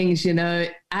these things,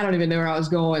 I don't even know where I was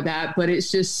going with that, but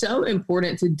it's just so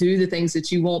important to do the things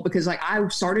that you want, because, like, I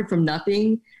started from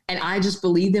nothing. And I just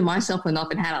believed in myself enough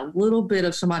and had a little bit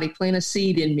of somebody plant a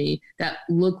seed in me that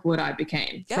look what I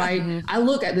became, right? Mm-hmm. I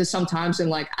look at this sometimes and,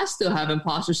 like, I still have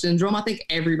imposter syndrome. I think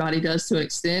everybody does to an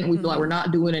extent. We feel like we're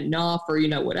not doing enough or,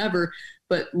 whatever.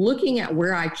 But looking at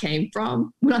where I came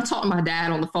from, when I talk to my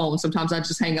dad on the phone, sometimes I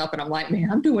just hang up and I'm like, man,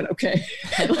 I'm doing okay.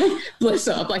 Like, bless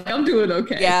up. Like, I'm doing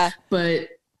okay. Yeah. But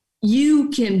you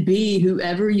can be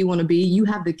whoever you want to be. You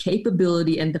have the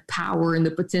capability and the power and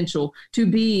the potential to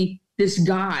be this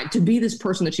guy, to be this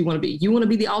person that you want to be. You want to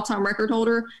be the all-time record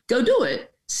holder? Go do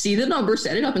it. See the number,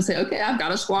 set it up and say, okay, I've got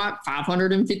to squat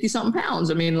 550 something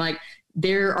pounds. I mean, like,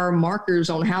 there are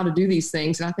markers on how to do these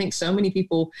things. And I think so many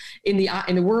people in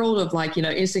the world of, like,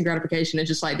 instant gratification, and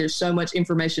just, like, there's so much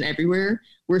information everywhere.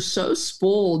 We're so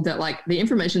spoiled that, like, the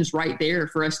information's right there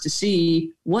for us to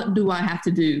see. What do I have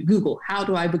to do? Google, how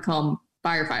do I become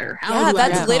firefighter?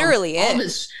 That's literally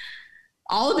it.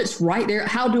 All of it's right there.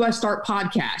 How do I start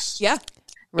podcasts? Yeah.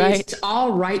 Right. It's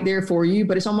all right there for you,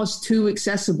 but it's almost too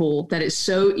accessible that it's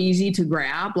so easy to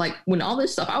grab. Like, when all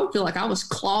this stuff, I would feel like I was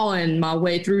clawing my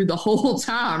way through the whole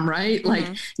time, right? Like,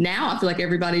 now I feel like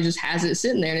everybody just has it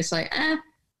sitting there and it's like,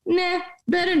 nah,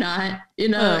 better not,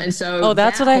 And so,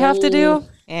 that's what I have to do?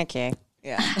 Okay.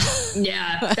 Yeah.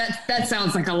 Yeah. That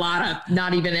sounds like a lot of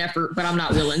not even effort, but I'm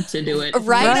not willing to do it.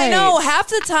 Right. I know. Half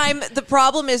the time, the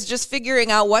problem is just figuring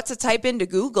out what to type into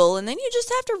Google, and then you just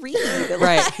have to read.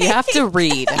 Right. You have to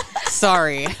read.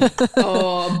 Sorry.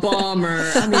 Oh,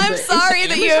 bummer. I mean, I'm sorry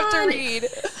that you have to read.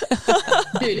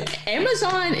 Dude,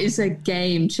 Amazon is a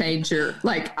game changer.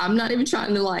 Like, I'm not even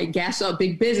trying to, like, gas up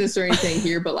big business or anything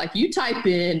here, but, like, you type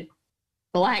in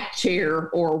black chair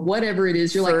or whatever it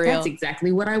is, you're like, that's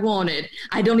exactly what I wanted.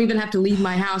 I don't even have to leave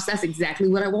my house. That's exactly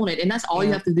what I wanted. And that's all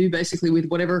you have to do, basically, with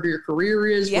whatever your career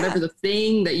is, whatever the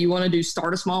thing that you want to do.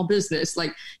 Start a small business.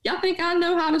 Like, y'all think I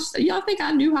knew how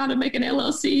to make an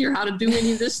LLC or how to do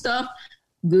any of this stuff?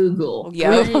 Google. Yeah.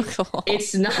 Right?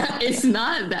 It's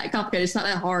not that complicated. It's not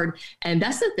that hard. And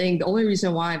that's the thing. The only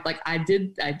reason why, like, I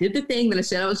did the thing that I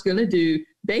said I was going to do,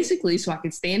 basically, so I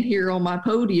could stand here on my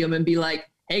podium and be like,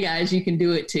 hey guys, you can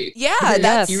do it too.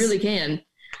 Yeah, you really can.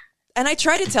 And I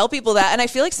try to tell people that, and I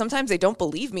feel like sometimes they don't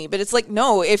believe me, but it's like,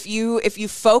 no, if you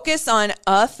focus on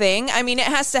a thing, I mean, it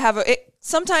has to have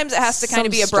sometimes it has to kind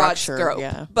of be a broad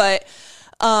stroke, but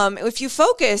if you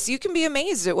focus, you can be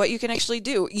amazed at what you can actually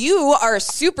do. You are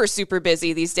super, super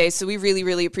busy these days, so we really,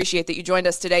 really appreciate that you joined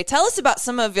us today. Tell us about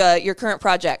some of your current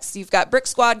projects. You've got Brick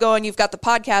Squad going, you've got the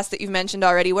podcast that you've mentioned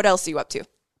already. What else are you up to?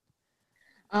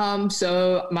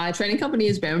 So my training company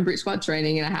is Bama Brick Squad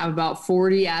Training, and I have about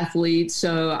 40 athletes.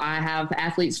 So I have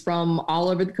athletes from all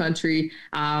over the country.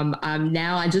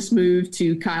 I just moved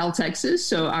to Kyle, Texas.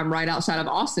 So I'm right outside of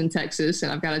Austin, Texas,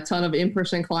 and I've got a ton of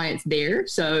in-person clients there.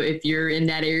 So if you're in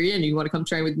that area and you want to come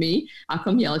train with me, I'll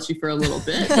come yell at you for a little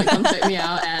bit. But come check me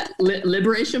out at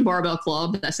Liberation Barbell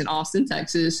Club. That's in Austin,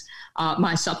 Texas.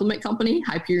 My supplement company,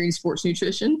 Hyperion Sports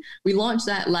Nutrition. We launched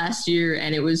that last year,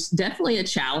 and it was definitely a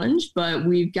challenge, but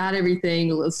we've got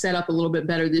everything set up a little bit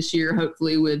better this year,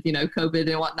 hopefully with, COVID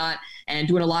and whatnot, and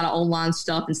doing a lot of online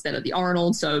stuff instead of the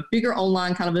Arnold. So bigger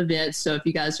online kind of events. So if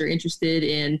you guys are interested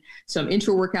in some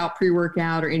intro workout,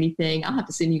 pre-workout, or anything, I'll have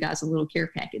to send you guys a little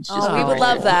care package. We would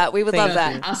love that. We would love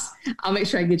that. I'll make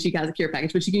sure I get you guys a care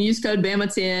package, but you can use code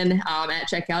BAMA10 at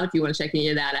checkout if you want to check any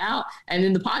of that out. And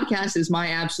then the podcast is my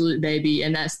absolute baby,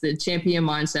 and that's the Champion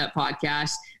Mindset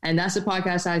podcast. And that's a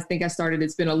podcast I think I started.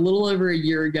 It's been a little over a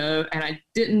year ago, and I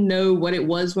didn't know what it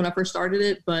was when I first started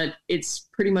it, but it's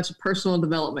pretty much a personal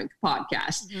development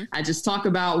podcast. Mm-hmm. I just talk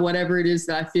about whatever it is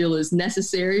that I feel is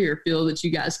necessary or feel that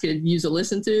you guys could use a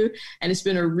listen to. And it's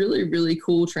been a really, really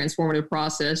cool transformative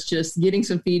process, just getting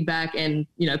some feedback and,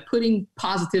 putting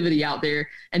positivity out there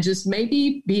and just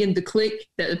maybe being the click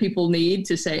that the people need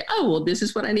to say, oh, well, this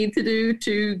is what I need to do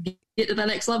to get to the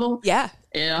next level. Yeah.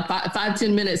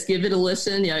 5-10 minutes, give it a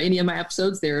listen. Any of my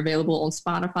episodes, they're available on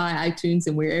Spotify, iTunes,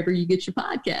 and wherever you get your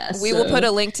podcasts. We will put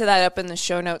a link to that up in the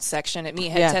show notes section at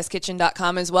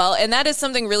meatheadtestkitchen.com as well. And that is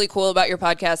something really cool about your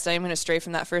podcast. I am going to stray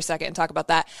from that for a second and talk about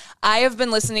that. I have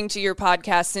been listening to your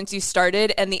podcast since you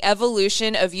started, and the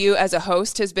evolution of you as a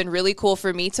host has been really cool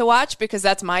for me to watch, because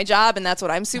that's my job and that's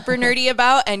what I'm super nerdy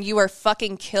about, and you are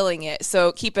fucking killing it.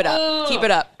 So keep it up. Keep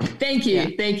it up. Thank you.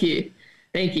 Yeah. Thank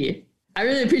you. I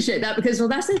really appreciate that, because, well,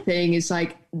 that's the thing. It's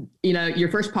like, your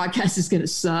first podcast is going to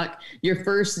suck. Your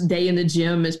first day in the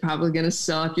gym is probably going to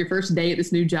suck. Your first day at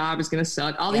this new job is going to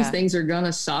suck. All these things are going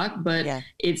to suck, but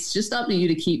it's just up to you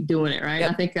to keep doing it, right?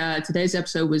 Yep. I think today's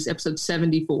episode was episode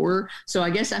 74. So I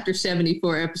guess after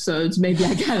 74 episodes, maybe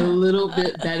I got a little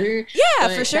bit better. Yeah,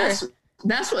 for sure.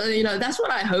 That's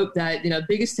what I hope that,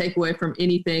 biggest takeaway from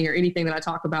anything that I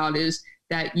talk about is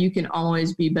that you can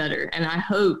always be better. And I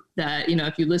hope that,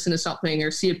 if you listen to something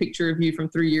or see a picture of you from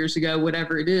 3 years ago,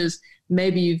 whatever it is,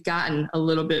 maybe you've gotten a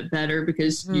little bit better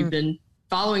because you've been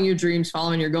following your dreams,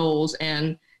 following your goals,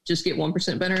 and just get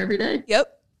 1% better every day.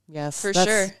 Yep. Yes, for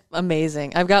sure.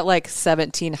 Amazing. I've got like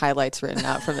 17 highlights written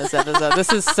out from this episode.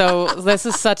 This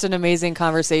is such an amazing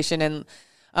conversation. And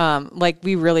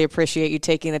we really appreciate you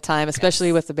taking the time,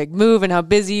 especially with the big move and how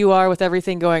busy you are with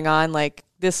everything going on.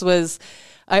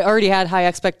 I already had high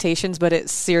expectations, but it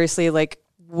seriously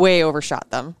way overshot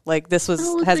them.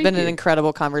 Has been an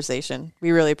incredible conversation.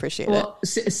 We really appreciate it.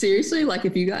 Seriously,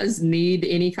 if you guys need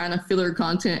any kind of filler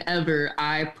content ever,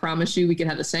 I promise you we could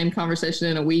have the same conversation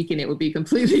in a week and it would be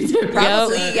completely different.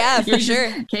 Probably, for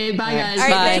sure. Okay, bye guys. All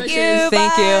right, bye.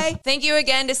 Thank you. Thank you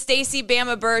again to Stacy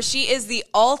Bama Burr. She is the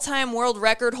all-time world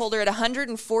record holder at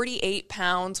 148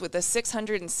 pounds with a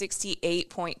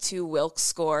 668.2 Wilks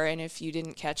score. And if you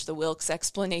didn't catch the Wilks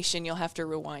explanation, you'll have to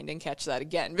rewind and catch that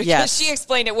again, because she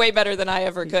explained it way better than I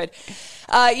ever could.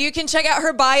 You can check out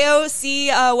her bio,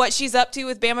 see what she's up to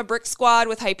with Bama Brick Squad,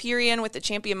 with Hyperion, with the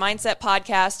Champion Mindset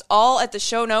podcast, all at the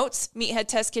show notes,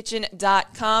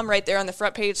 meatheadtestkitchen.com. Right there on the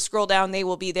front page, scroll down, they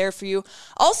will be there for you.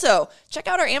 Also, check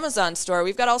out our Amazon store.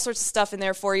 We've got all sorts of stuff in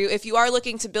there for you. If you are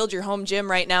looking to build your home gym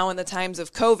right now in the times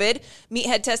of COVID,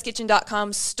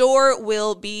 meatheadtestkitchen.com store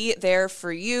will be there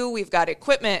for you. We've got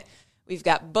equipment. We've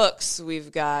got books,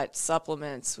 we've got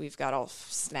supplements, we've got all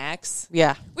snacks.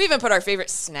 Yeah. We even put our favorite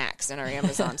snacks in our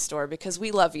Amazon store because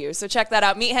we love you. So check that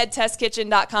out,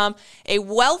 meatheadtestkitchen.com. A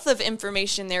wealth of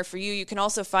information there for you. You can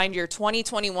also find your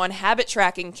 2021 habit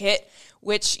tracking kit,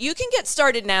 which you can get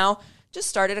started now. Just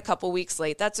started a couple weeks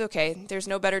late. That's okay. There's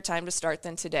no better time to start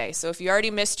than today. So if you already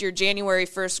missed your January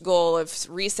 1st goal of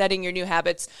resetting your new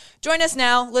habits, join us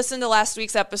now. Listen to last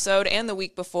week's episode and the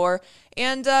week before,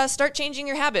 and start changing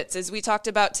your habits. As we talked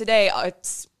about today,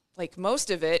 it's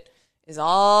most of it is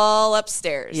all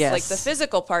upstairs. Yes. The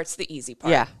physical part's the easy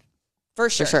part. Yeah. For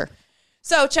sure.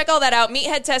 So check all that out,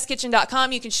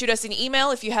 meatheadtestkitchen.com. You can shoot us an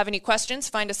email if you have any questions.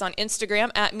 Find us on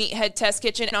Instagram at Meathead Test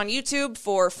Kitchen, and on YouTube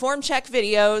for form check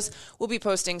videos. We'll be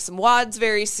posting some WODs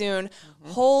very soon.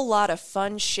 Whole lot of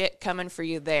fun shit coming for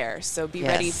you there. So be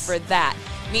ready for that.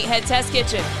 Meathead Test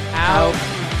Kitchen, out.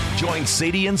 Join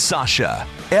Sadie and Sasha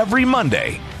every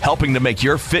Monday, helping to make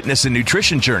your fitness and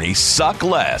nutrition journey suck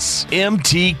less.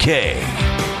 MTK.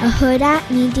 A Huda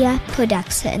Media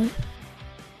Production.